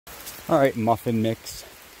Alright, muffin mix.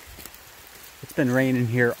 It's been raining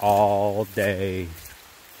here all day.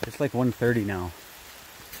 It's like 1:30 now.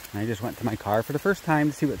 And I just went to my car for the first time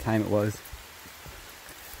to see what time it was.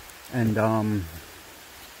 And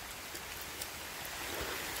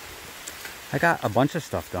I got a bunch of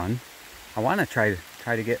stuff done. I want to try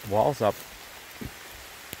to get walls up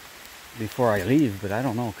before I leave, but I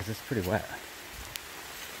don't know because it's pretty wet.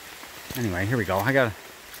 Anyway, here we go. I got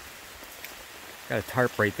a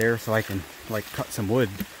tarp right there so I can like cut some wood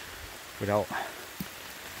without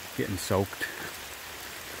getting soaked.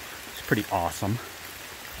 It's pretty awesome.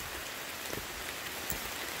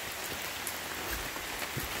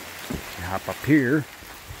 Hop up here.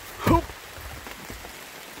 Hoop.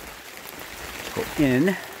 Go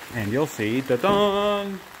in and you'll see,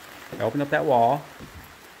 da-dun! I opened up that wall.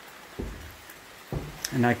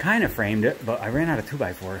 And I kind of framed it, but I ran out of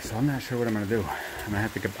 2x4, so I'm not sure what I'm gonna do. I'm gonna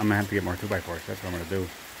have to get more 2x4s. That's what I'm gonna do.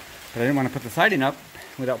 But I didn't want to put the siding up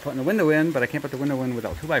without putting the window in, but I can't put the window in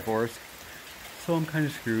without 2x4s. So I'm kind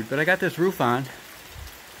of screwed. But I got this roof on,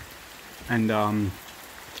 and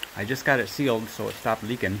I just got it sealed so it stopped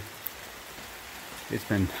leaking. I've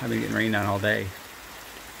been getting rained on all day.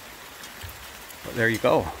 But there you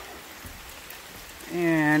go.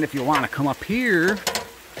 And if you want to come up here,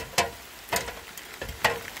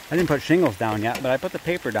 I didn't put shingles down yet, but I put the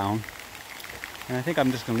paper down. And I think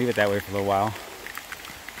I'm just going to leave it that way for a little while.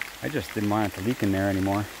 I just didn't want it to leak in there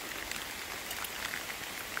anymore.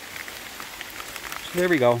 So there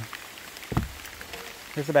we go.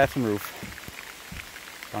 Here's the bathroom roof.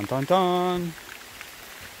 Dun dun dun.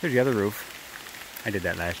 Here's the other roof. I did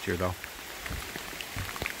that last year though.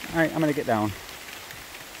 Alright, I'm going to get down.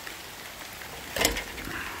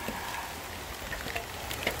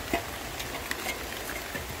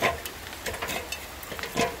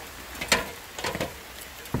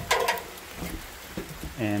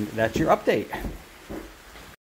 And that's your update.